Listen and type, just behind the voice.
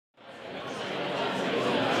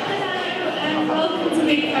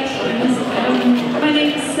big questions. My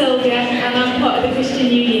name is Sylvia and I'm part of the Christian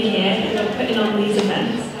Union here and I'm putting on these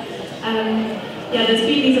events. Yeah, there's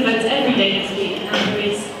been these events every day this week and there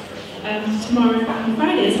is tomorrow and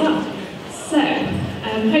Friday as well. So,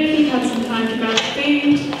 hopefully you've had some time to grab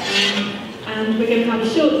food and we're going to have a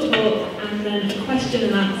short talk and then a question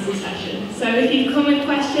and answer session. So if you come with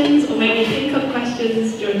questions or maybe think up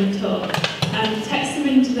questions during the talk, text them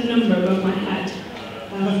into the number above my head.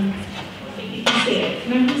 If you can see it.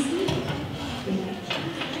 Can I see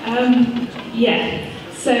it? Yeah.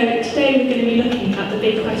 So today we're going to be looking at the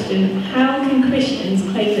big question, how can Christians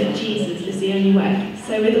claim that Jesus is the only way?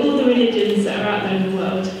 So with all the religions that are out there in the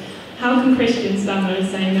world, how can Christians stand there and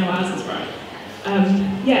say, no, ours is right?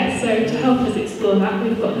 Yeah, so to help us explore that,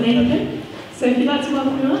 we've got Nathan. So if you'd like to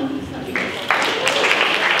welcome him up, that'd be great.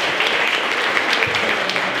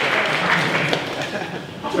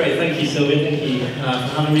 Great, thank you Sylvia, thank you for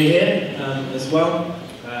having me here as well.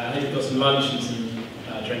 I hope you've got some lunch and some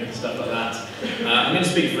drink and stuff like that. I'm going to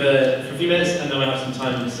speak for a few minutes and then we'll have some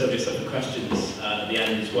time for Sylvia for questions at the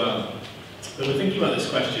end as well. But we're thinking about this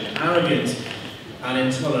question, arrogant and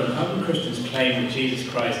intolerant, how can Christians claim that Jesus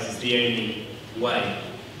Christ is the only way?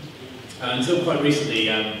 Until quite recently,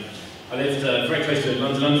 I lived very close to a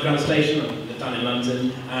London Underground station. I lived down in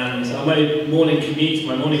London, and on my morning commute,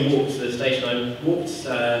 my morning walk to the station, I walked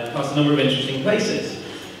past a number of interesting places.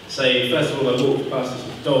 So first of all, I walked past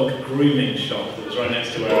this dog grooming shop that was right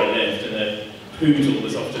next to where I lived, and a poodle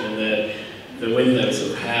was often in the window,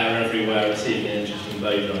 sort of hair everywhere, receiving an interesting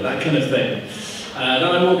blow dry, that kind of thing. Then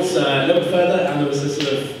I walked a little further, and there was a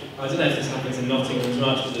sort of, I don't know if this happens in Nottingham as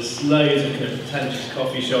much, but there's loads of kind of pretentious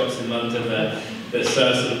coffee shops in London that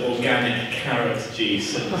serve sort of organic carrot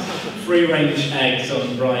juice and free-range eggs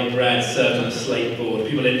on rye bread served on a slate board.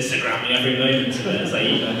 People Instagram me every moment of it as they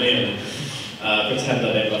eat their meal. Pretend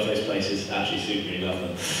I don't love those places, actually secretly love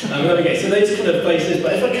them. Okay, so those kind of places,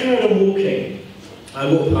 but if I carried on walking, I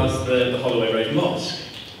walked past the Holloway Road Mosque,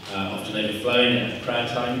 often overflowing at prayer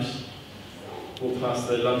times. Walked past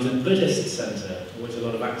the London Buddhist Centre, always a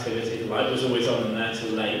lot of activity, the light was always on in there till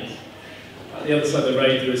late. At the other side of the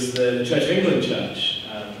road there was the Church of England Church,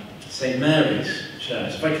 St Mary's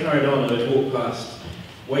Church. If I carried on, I would walk past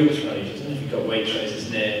Waitrose. I don't know if you've got Waitroses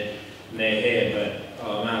near here, but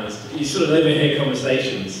oh man, you sort of overhear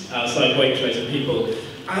conversations outside Waitrose of people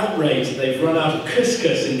outraged that they've run out of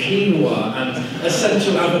couscous and quinoa and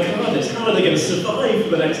essential avocados. How are they going to survive for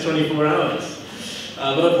the next 24 hours?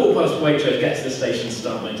 But I walk past Waitrose, get to the station,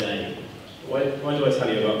 start my day. Why do I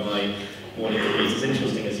tell you about my morning commute, as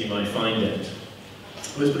interesting as you might find it?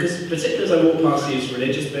 It was because, particularly as I walked past these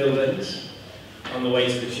religious buildings on the way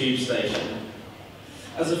to the tube station,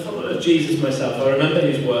 as a follower of Jesus myself, I remember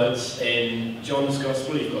his words in John's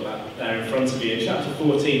Gospel, you've got that there in front of you, in chapter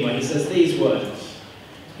 14, where he says these words.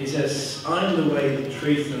 He says, I am the way, the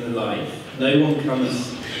truth and the life. No one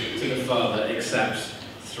comes to the Father except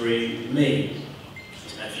through me.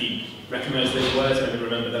 If you recognise those words, maybe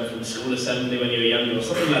remember them from school assembly when you were younger, or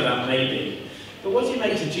something like that maybe. But what do you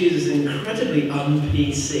make to Jesus' incredibly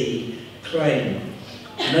un-PC claim?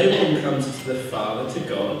 No one comes to the Father, to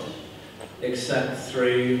God, except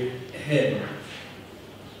through him.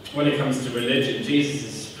 When it comes to religion, Jesus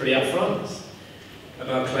is pretty upfront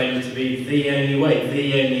about claiming to be the only way,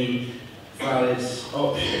 the only valid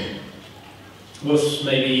option. What's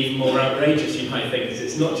maybe even more outrageous, you might think, is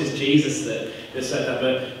it's not just Jesus that said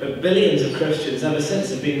that, but billions of Christians ever since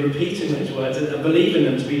have been repeating those words and believing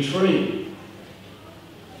them to be true.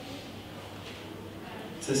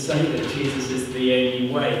 To say that Jesus is the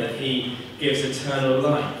only way, that he gives eternal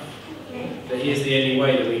life, that he is the only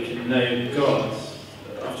way that we can know God.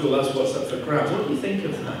 After all, that's what's up for grabs. What do you think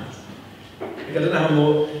of that? I don't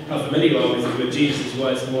know how familiar you are with Jesus'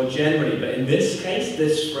 words more generally, but in this case,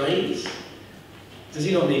 this phrase, does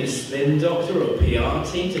he not need a spin doctor or a PR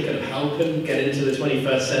team to kind of help him get into the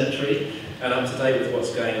 21st century and up to date with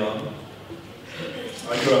what's going on?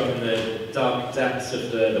 I grew up in the dark depths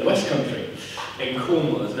of the West Country, in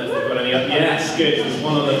Cornwall. I don't know if they've got any yes, good, there's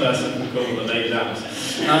one other person from Cornwall that made that.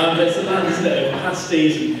 But it's a land, isn't it, of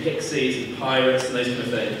pasties and pixies and pirates and those kind of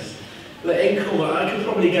things. But in Cornwall, I could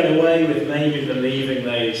probably get away with maybe believing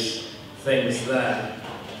those things there.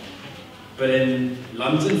 But in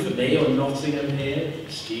London, for me, or Nottingham here,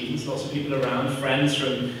 students, lots of people around, friends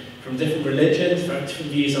from different religions, very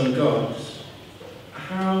different views on God,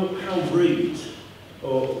 how rude,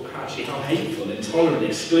 or actually how hateful, intolerant,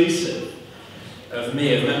 exclusive of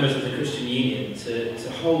me, of members of the Christian Union,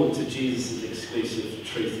 to hold to Jesus' exclusive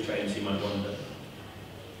truth claims, you might wonder.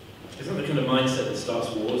 Is that the kind of mindset that starts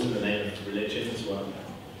wars in the name of religion as well?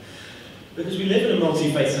 Because we live in a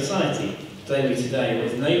multi-faith society, don't we today?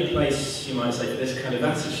 There's no place, you might say, for this kind of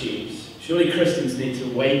attitude. Surely Christians need to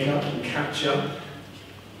wake up and catch up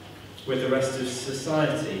with the rest of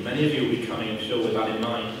society. Many of you will be coming, I'm sure, with that in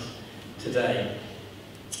mind today.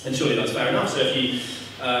 And surely that's fair enough. So if you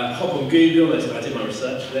hop on Google, I did my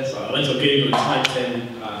research for this, I went on Google and typed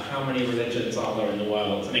in how many religions are there in the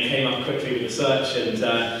world, and it came up quickly with the search and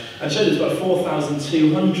showed there's about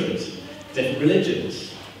 4,200 different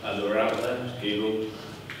religions that were out there. Google,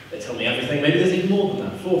 they tell me everything. Maybe there's even more than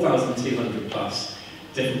that, 4,200 plus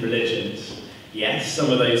different religions. Yes, some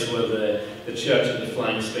of those were the Church of the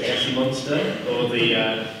Flying Spaghetti Monster, or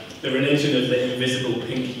the religion of the invisible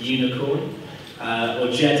pink unicorn, or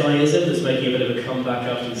Jediism that's making a bit of a comeback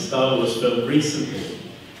after the Star Wars film recently.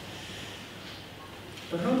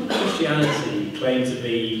 But how did Christianity claim to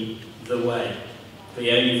be the way,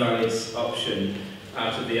 the only valid option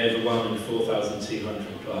out of the overwhelming 4,200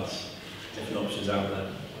 plus different options out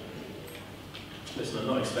there? Listen, I'm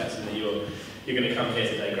not expecting that you're going to come here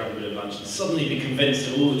today, grab a bit of lunch, and suddenly be convinced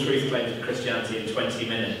of all the truth claims of Christianity in 20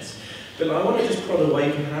 minutes. But I want to just prod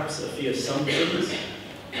away perhaps a few assumptions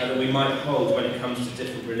that we might hold when it comes to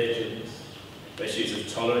different religions, issues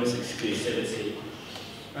of tolerance, exclusivity.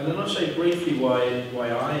 And then I'll show you briefly why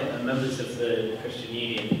I and members of the Christian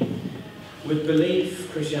Union would believe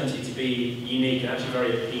Christianity to be unique and actually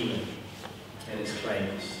very appealing in its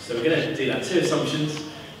claims. So we're going to do that. 2 assumptions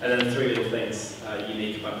and then 3 little things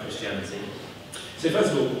unique about Christianity. So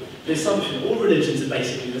first of all, the assumption all religions are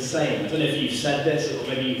basically the same. I don't know if you've said this or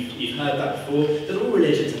maybe you've heard that before, that all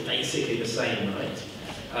religions are basically the same, right?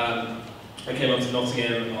 I came up to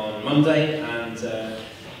Nottingham on Monday and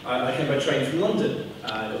I came by train from London.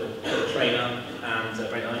 Got a train up and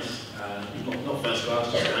very nice. Not first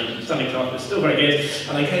class, just standing class, but still very good.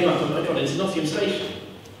 And I came up and I got into Nottingham Station.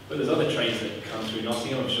 But there's other trains that come through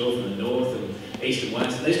Nottingham, I'm sure, from the north and east and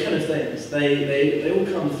west, and those kind of things. They all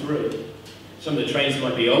come through. Some of the trains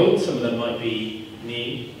might be old, some of them might be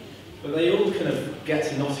new, but they all kind of get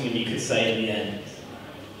to Nottingham, you could say, in the end.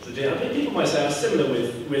 So I think people might say are similar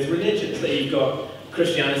with religions, that you've got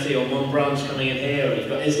Christianity on one branch coming in here, or you've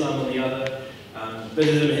got Islam on the other,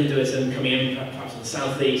 Buddhism, Hinduism coming in, perhaps in the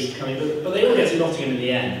southeast, but they all get to Nottingham in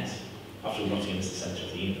the end. After all, Nottingham is the centre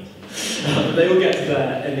of the universe. But they all get to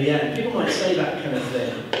there in the end. People might say that kind of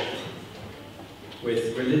thing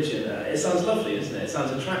with religion. It sounds lovely, doesn't it? It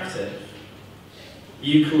sounds attractive.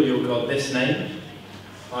 You call your God this name,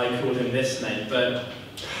 I call him this name, but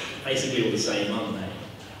basically all the same, aren't they?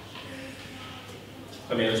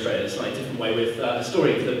 Let me illustrate it a slightly different way with the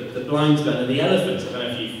story of the blind man and the elephant. I don't know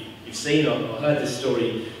if you've seen or heard this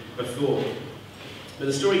story before. But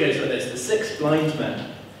the story goes like this. The 6 blind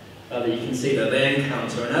men that you can see there, they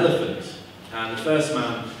encounter an elephant. And the first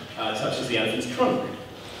man touches the elephant's trunk.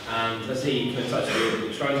 And as he kind of touches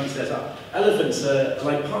the trunk, he says, elephants are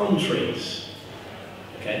like palm trees.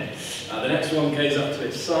 Okay. The next one goes up to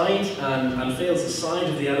its side and feels the side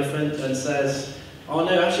of the elephant and says, oh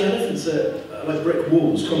no, actually elephants are like brick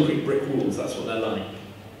walls, concrete brick walls, that's what they're like.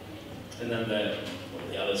 And then one of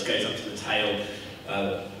the others goes up to the tail,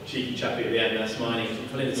 cheeky chappy at the end there, smiling,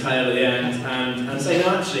 pulling the tail at the end, and saying,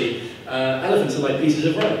 no, actually, elephants are like pieces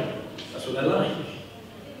of rope, that's what they're like.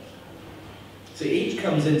 So each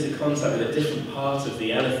comes into contact with a different part of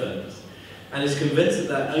the elephant, and is convinced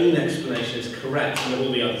that their own explanation is correct and that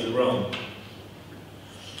all the others are wrong.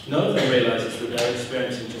 None of them realises that they're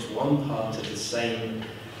experiencing just one part of the same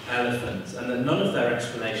elephant, and that none of their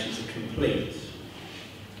explanations are complete.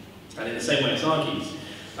 And in the same way it's argued,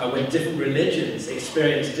 when different religions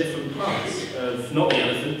experience different parts of not the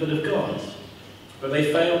elephant but of God. But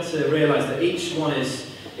they fail to realise that each one is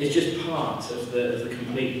just part of the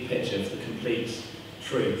complete picture, of the complete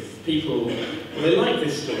truth. People, well, they like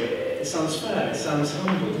this story. It sounds fair, it sounds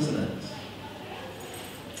humble, doesn't it?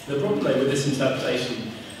 The problem though with this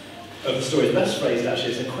interpretation of the story is best phrased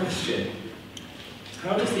actually as a question.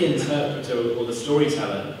 How does the interpreter or the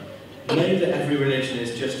storyteller know that every religion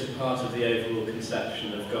is just a part of the overall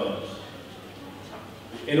conception of God?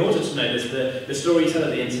 In order to know this, the storyteller,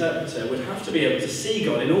 the interpreter, would have to be able to see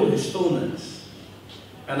God in all his fullness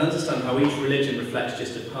and understand how each religion reflects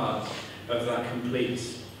just a part of that complete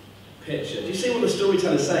picture. Do you see what the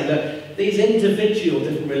storyteller is saying? That these individual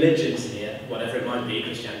different religions here, whatever it might be,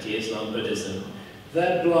 Christianity, Islam, Buddhism,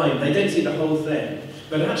 they're blind, they don't see the whole thing.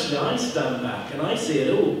 But actually I stand back and I see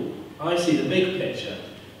it all. I see the big picture.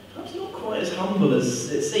 Perhaps not quite as humble as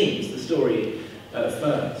it seems, the story at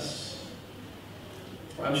first.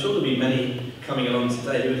 I'm sure there'll be many coming along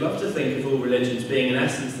today who would love to think of all religions being in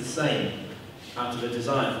essence the same, out of a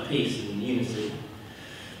desire for peace and unity.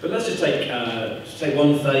 But let's just take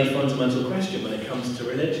one fairly fundamental question when it comes to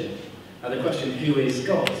religion. The question, who is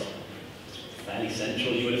God? Fairly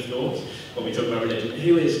central, you would have thought, when we talk about religion.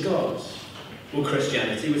 Who is God? Well,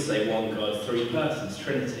 Christianity would say one God, three persons,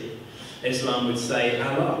 Trinity. Islam would say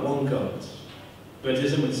Allah, one God.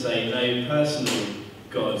 Buddhism would say no personal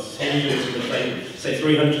gods. Hinduism would say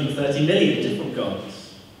 330 million different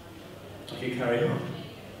gods. I could carry on.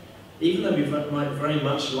 Even though we might very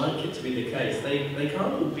much like it to be the case, they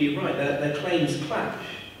can't all be right. Their claims clash,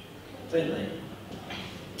 don't they?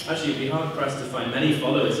 Actually, you'd be hard-pressed to find many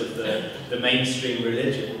followers of the mainstream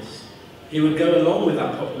religions who would go along with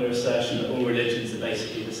that popular assertion that all religions are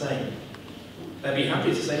basically the same. They'd be happy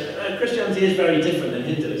to say, Christianity is very different than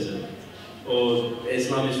Hinduism, or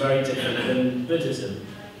Islam is very different than Buddhism.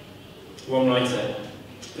 One writer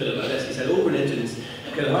put it like this, he said, all religions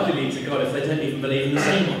can hardly lead to God if they don't even believe in the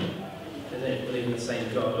same one. They don't believe in the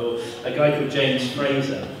same God. Or a guy called James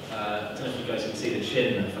Fraser, I don't know if you guys can see the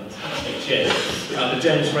chin, a fantastic chin, that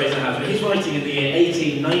James Fraser has, but he's writing in the year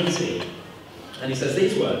 1890, and he says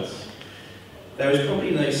these words: "There is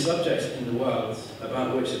probably no subject in the world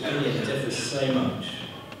about which opinion differs so much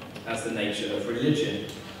as the nature of religion.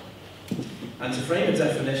 And to frame a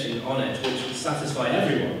definition on it which would satisfy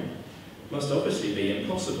everyone must obviously be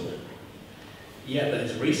impossible. Yet there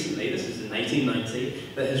has recently, this is in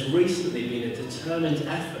 1890, there has recently been a determined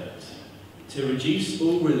effort to reduce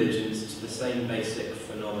all religions to the same basic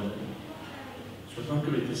phenomenon." It's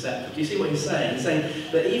remarkably perceptive. Do you see what he's saying? He's saying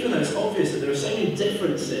that even though it's obvious that there are so many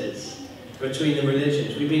differences between the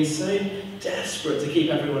religions, we've been so desperate to keep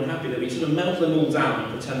everyone happy that we sort of melt them all down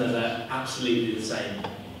and pretend that they're absolutely the same.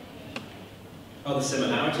 Are there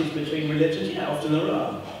similarities between religions? Yeah, often there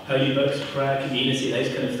are. Holy books, prayer, community,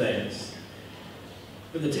 those kind of things.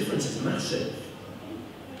 But the difference is massive.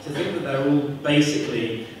 To think that they're all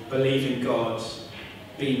basically believe in God,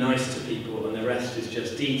 be nice to people, and the rest is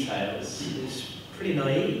just details is pretty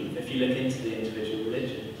naive if you look into the individual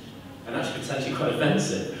religions. And actually potentially quite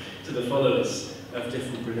offensive to the followers of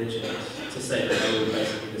different religions to say that they're all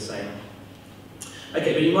basically the same.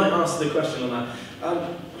 Okay, but you might ask the question on that.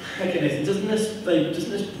 Okay, Nathan, doesn't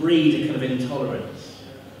this breed a kind of intolerance?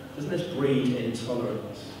 Doesn't this breed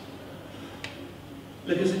intolerance?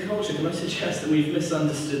 Look, as a culture, can I suggest that we've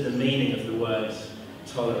misunderstood the meaning of the word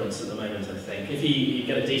tolerance at the moment, I think. If you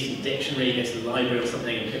get a decent dictionary, you go to the library or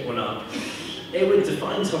something and pick one up, it would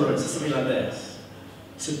define tolerance as something like this: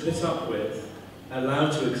 to put up with, allow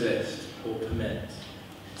to exist, or permit.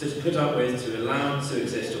 So to put up with, to allow to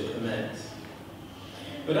exist, or permit.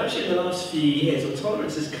 But actually in the last few years, what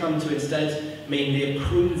tolerance has come to instead mean the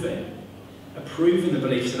approving the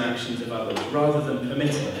beliefs and actions of others, rather than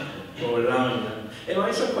permitting them or allowing them. It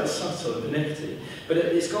might sound quite subtle and pernickety, but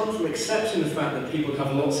it's gone from accepting the fact that people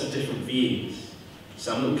have lots of different views,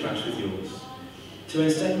 some will clash with yours, to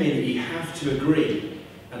instead mean that you have to agree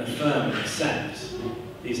and affirm and accept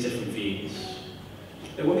these different views.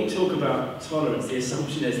 But when we talk about tolerance, the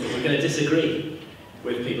assumption is that we're going to disagree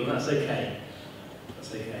with people, and that's okay.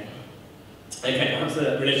 That's okay. Okay, perhaps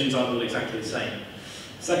the religions aren't all exactly the same.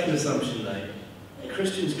 Second assumption, though,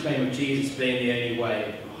 Christians' claim of Jesus being the only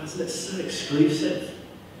way. Oh, isn't it so exclusive?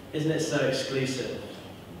 Isn't it so exclusive?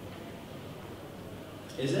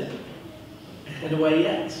 Is it? In a way,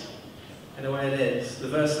 yes. In a way it is. The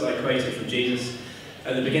verse that I quoted from Jesus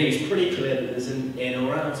at the beginning is pretty clear that there's an in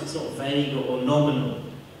or out. It's not vague or nominal.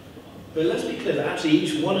 But let's be clear that actually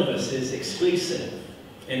each one of us is exclusive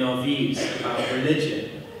in our views about religion.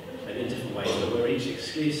 In different ways, but we're each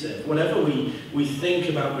exclusive. Whatever we think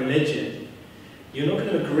about religion, you're not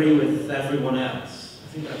going to agree with everyone else.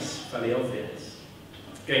 I think that's fairly obvious.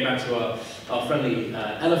 Going back to our friendly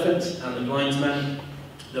elephant and the blind man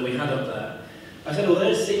that we had up there, I said, although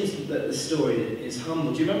it seems that the story is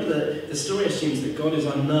humble, do you remember that the story assumes that God is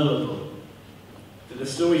unknowable? That the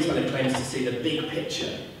storyteller claims to see the big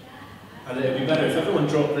picture, and that it would be better if everyone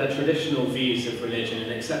dropped their traditional views of religion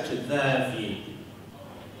and accepted their view.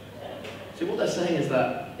 So what they're saying is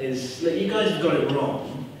that, look, you guys have got it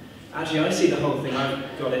wrong. Actually, I see the whole thing,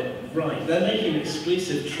 I've got it right. They're making an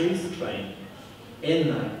exclusive truth claim in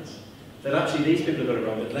that actually these people have got it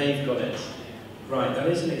wrong, but they've got it right. That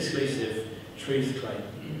is an exclusive truth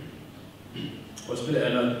claim. Or to put it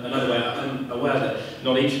another way, I'm aware that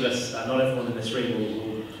not each of us, not everyone in this room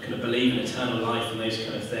will kind of believe in eternal life and those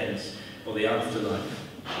kind of things, or the afterlife.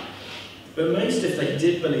 But most, if they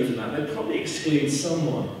did believe in that, they'd probably exclude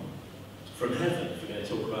someone from heaven, if we're going to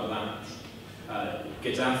talk about that.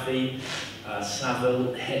 Gaddafi,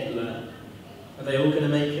 Savile, Hitler, are they all going to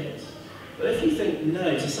make it? But if you think,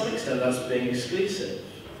 no, to some extent that's being exclusive.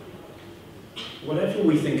 Whatever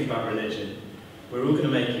we think about religion, we're all going to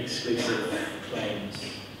make exclusive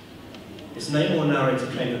claims. It's no more narrow to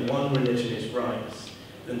claim that one religion is right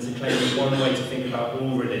than to claim that one way to think about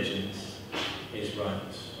all religions is right.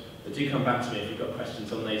 But do come back to me if you've got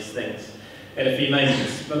questions on those things in a few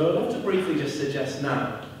moments. But I'd love to briefly just suggest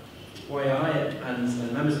now why I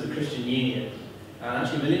and members of the Christian Union, and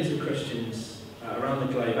actually millions of Christians around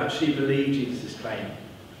the globe, actually believe Jesus' claim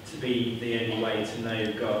to be the only way to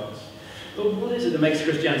know God. But what is it that makes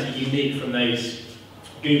Christianity unique from those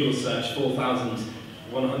Google search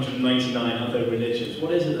 4,199 other religions?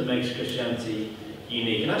 What is it that makes Christianity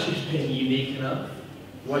unique? And actually, just being unique enough,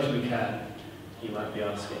 why do we care? You might be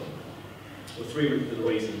asking. Well, three little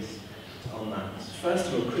reasons on that. First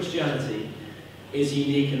of all, Christianity is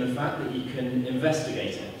unique in the fact that you can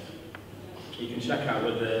investigate it. You can check out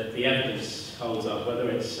whether the evidence holds up, whether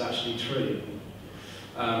it's actually true.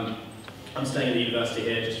 I'm staying at the university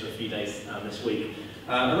here just for a few days this week.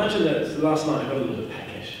 Imagine that last night I got a little bit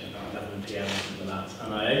peckish, about 11 PM or something like that,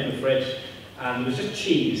 and I opened the fridge and there was just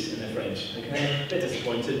cheese in the fridge. Okay, a bit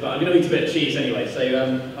disappointed, but I'm going to eat a bit of cheese anyway. So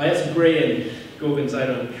I had some brie and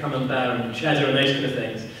gorgonzola and camembert and cheddar and those kind of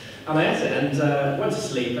things. And I ate it and went to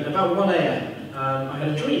sleep, and about 1 AM I had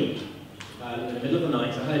a dream. In the middle of the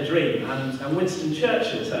night I had a dream, and Winston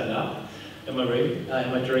Churchill turned up in my room,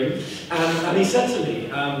 in my dream, and he said to me,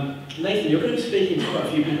 Nathan, you're going to be speaking to quite a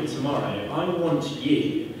few people tomorrow. I want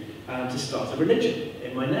you to start a religion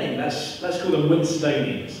in my name. Let's call them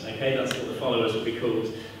Winstonians, okay? That's what the followers will be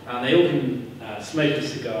called. And they all can smoke a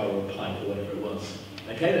cigar or a pipe or whatever it was.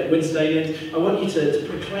 Okay, they're Winstonians. I want you to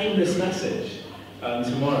proclaim this message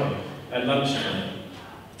tomorrow at lunchtime.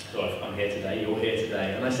 So I'm here today, you're here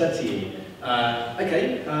today. And I said to you,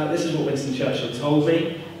 okay, this is what Winston Churchill told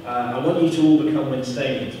me. I want you to all become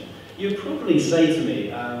Winstonians. You'd probably say to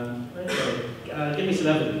me, okay, give me some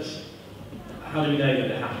evidence. How do we know that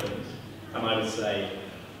it happened? And I would say,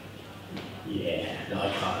 yeah, no, I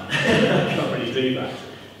can't. I can't really do that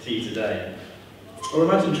to you today. Or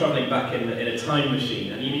imagine travelling back in a time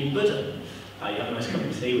machine and you meet Buddha. You have a nice cup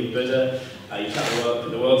of tea with Buddha, you chat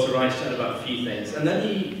the world to rights, chat about a few things. And then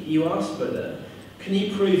you ask Buddha, can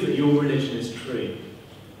you prove that your religion is true?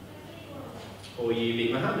 Or you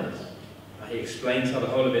meet Muhammad. He explains how the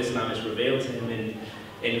whole of Islam is revealed to him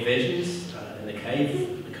in visions, in the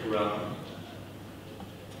cave, the Quran.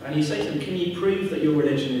 And you say to him, can you prove that your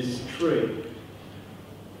religion is true?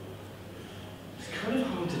 It's kind of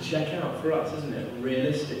hard to check out for us, isn't it,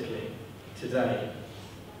 realistically, today.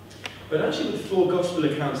 But actually with 4 gospel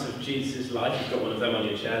accounts of Jesus' life, you've got one of them on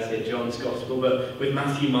your chairs here, John's gospel, but with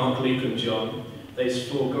Matthew, Mark, Luke and John, those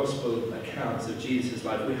 4 gospel accounts of Jesus'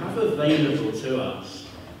 life, we have available to us,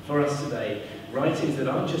 for us today, writings that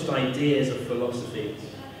aren't just ideas or philosophies,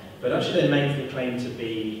 but actually they make the claim to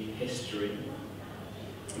be history.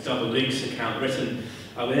 For example, Luke's account, written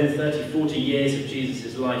within 30, 40 years of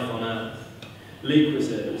Jesus' life on earth. Luke was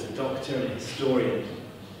a doctor and a historian.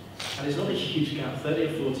 And it's not a huge gap, 30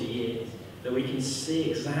 or 40 years, that we can see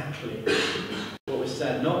exactly what was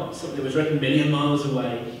said. Not something that was written a million miles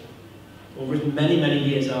away, or written many, many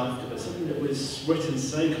years after, but something that was written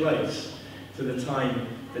so close to the time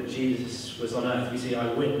that Jesus was on earth. We see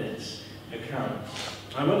eyewitness accounts.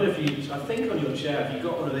 I wonder if I think on your chair, if you've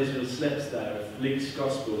got one of those little slips there of Luke's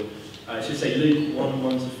Gospel, it should say Luke 1,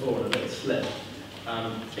 1 to 4 on a little slip.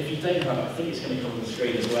 If you don't have it, I think it's going to come on the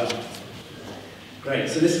screen as well. Great,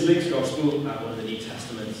 so this is Luke's Gospel, one of the New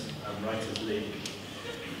Testament writers, Luke.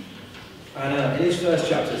 And in his first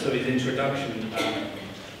chapter, so his introduction,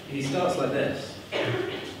 he starts like this.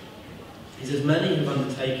 He says, many have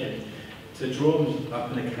undertaken to draw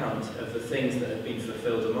up an account of the things that have been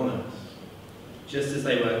fulfilled among us, just as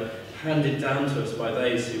they were handed down to us by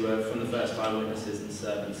those who were from the first eyewitnesses and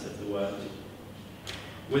servants of the word.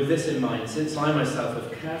 With this in mind, since I myself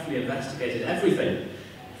have carefully investigated everything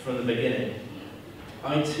from the beginning,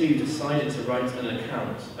 I too decided to write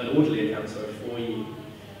an orderly account for you,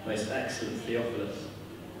 most excellent Theophilus,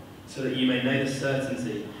 so that you may know the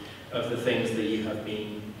certainty of the things that you have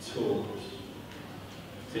been taught.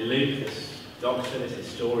 So Luke, this doctor, this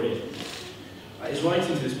historian, is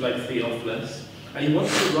writing to this bloke Theophilus, and he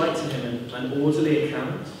wants to write to him an orderly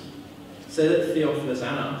account, so that Theophilus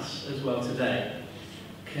and us, as well today,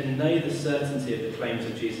 can know the certainty of the claims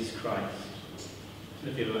of Jesus Christ. I don't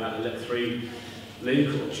know if you've ever had a look through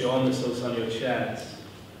Luke or John, that's also on your chairs.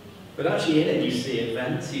 But actually in it you see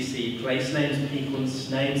events, you see place names,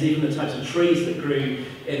 people's names, even the types of trees that grew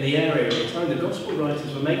in the area at the time. The Gospel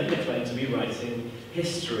writers were making a claim to be writing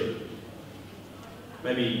history.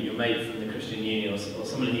 Maybe your mate from the Christian Union or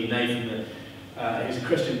someone you know from who's a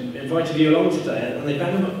Christian invited you along today, and they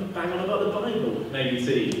bang on about the Bible, maybe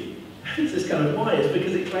to you. This is kind of why. It's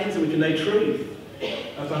because it claims that we can know truth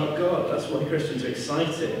about God. That's why Christians are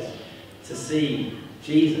excited to see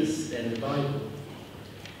Jesus in the Bible.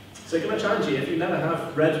 So can I challenge you, if you never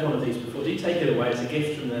have read one of these before, do take it away. It's a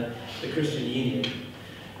gift from the Christian Union.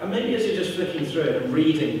 And maybe as you're just flicking through it and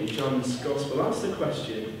reading John's Gospel, ask the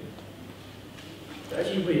question, as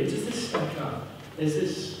you read it, does this stack up? Is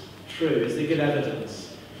this true? Is there good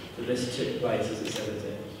evidence that this took place as it said it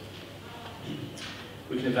did?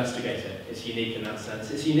 We can investigate it. It's unique in that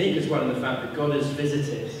sense. It's unique as well in the fact that God has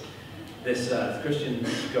visited this earth. Christians,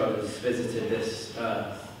 God has visited this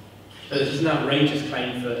earth. But there's just an outrageous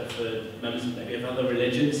claim for members maybe of other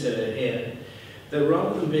religions who are here, that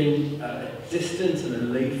rather than being distant and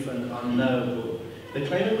aloof and unknowable, the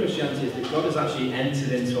claim of Christianity is that God has actually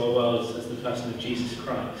entered into our worlds as the person of Jesus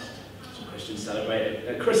Christ. So Christians celebrate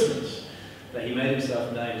at Christmas, that he made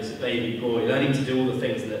himself known as a baby boy, learning to do all the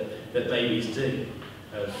things that babies do.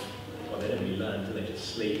 Well, they don't really learn, do they?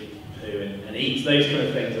 Just sleep, poo, and eat, those kind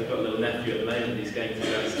of things. I've got a little nephew at the moment, he's going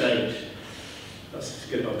through that stage. That's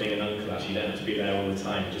good about being an uncle, actually. You don't have to be there all the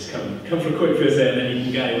time. Just come for a quick visit and then you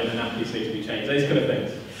can go when the nappies need to be changed. Those kind of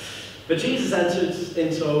things. But Jesus entered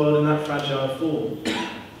into our world in that fragile form.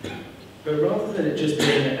 But rather than it just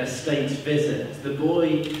being a state visit, the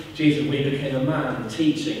boy Jesus, we became a man,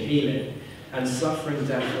 teaching, healing, and suffering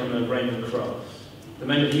death on a Roman cross. The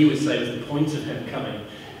moment he would say was the point of him coming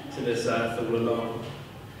to this earth all along.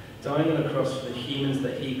 Dying on a cross for the humans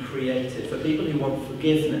that he created, for people who want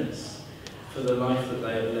forgiveness for the life that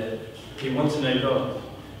they have lived. You want to know God.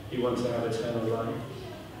 You want to have eternal life.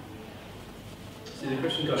 See, the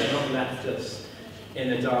Christian God has not left us in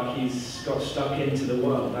the dark. He's got stuck into the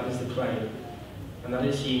world. That is the claim. And that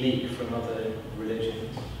is unique from other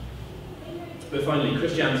religions. But finally,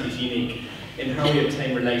 Christianity is unique in how we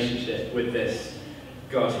obtain relationship with this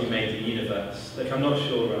God who made the universe. Look, I'm not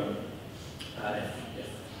sure if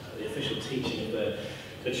the official teaching of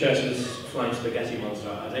the church was flying spaghetti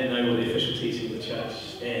monster. I don't know what the official teaching of the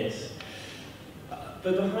church is. But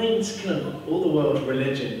behind kind of all the world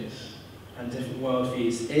religions and different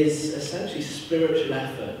worldviews is essentially spiritual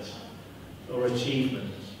effort or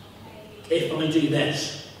achievement. If I do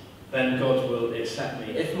this, then God will accept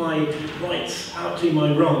me. If my rights outdo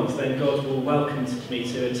my wrongs, then God will welcome me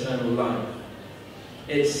to eternal life.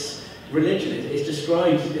 It's religion. It's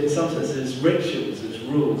described in some sense as rituals, as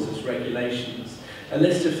rules, as regulations. A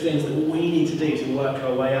list of things that we need to do to work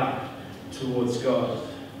our way up towards God,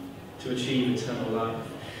 to achieve eternal life.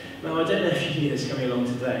 Now, I don't know if you knew this coming along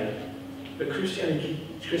today, but Christianity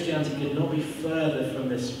could not be further from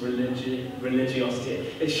this religiosity.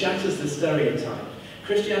 It shatters the stereotype.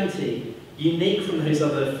 Christianity, unique from those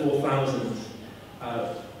other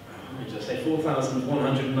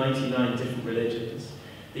 4,199 different religions,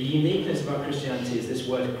 the uniqueness about Christianity is this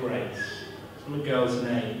word grace. It's not a girl's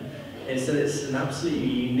name. It's that it's an absolutely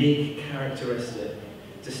unique characteristic,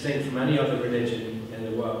 distinct from any other religion in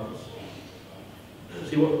the world.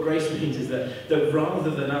 See, what grace means is that rather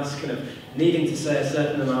than us kind of needing to say a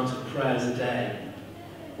certain amount of prayers a day,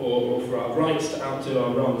 or for our rights to outdo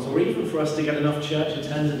our wrongs, or even for us to get enough church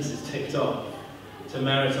attendances ticked off to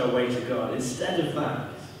merit our way to God, instead of that,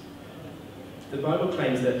 the Bible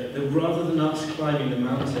claims that rather than us climbing the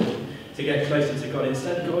mountain to get closer to God,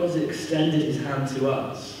 instead God has extended his hand to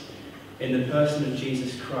us in the person of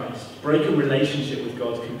Jesus Christ. Broken relationship with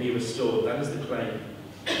God can be restored. That is the claim.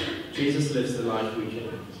 Jesus lives the life we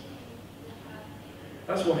couldn't.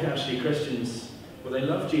 That's why actually Christians, well, they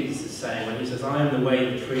love Jesus' saying when he says, I am the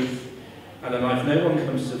way, the truth, and the life. No one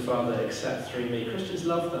comes to the Father except through me. Christians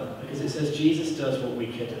love that because it says Jesus does what we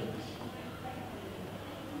couldn't.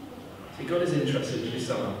 See, God is interested in you,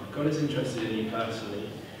 someone. God is interested in you personally.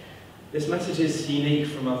 This message is unique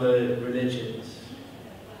from other religions.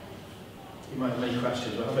 You might have many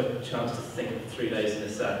questions. We'll have a chance to think for 3 days in a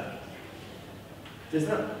sec. Does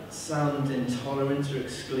that sound intolerant or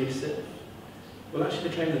exclusive? Well, actually,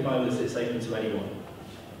 the claim of the Bible is it's open to anyone.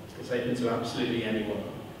 It's open to absolutely anyone.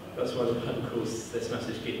 That's why the Bible calls this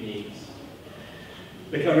message good news.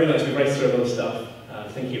 Look, I realise we've raced through a lot of stuff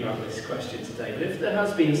thinking about this question today, but if there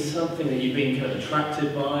has been something that you've been kind of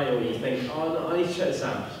attracted by, or you think, oh, no, I need to check this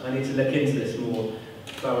out, I need to look into this more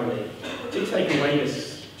thoroughly, do take away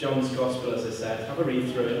this John's Gospel, as I said, have a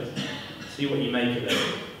read through it, see what you make of it.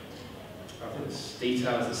 I think there's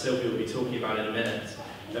details that Sylvia will be talking about in a minute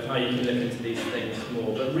of how you can look into these things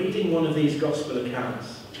more. But reading one of these Gospel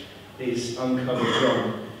accounts, these uncovered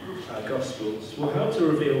John Gospels, will help to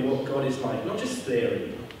reveal what God is like, not just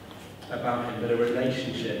theory about him, but a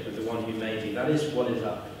relationship with the one who made you. That is what is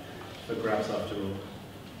up for grabs after all.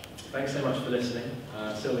 Thanks so much for listening.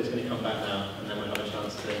 Sylvia's going to come back now, and then we'll have a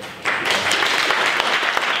chance to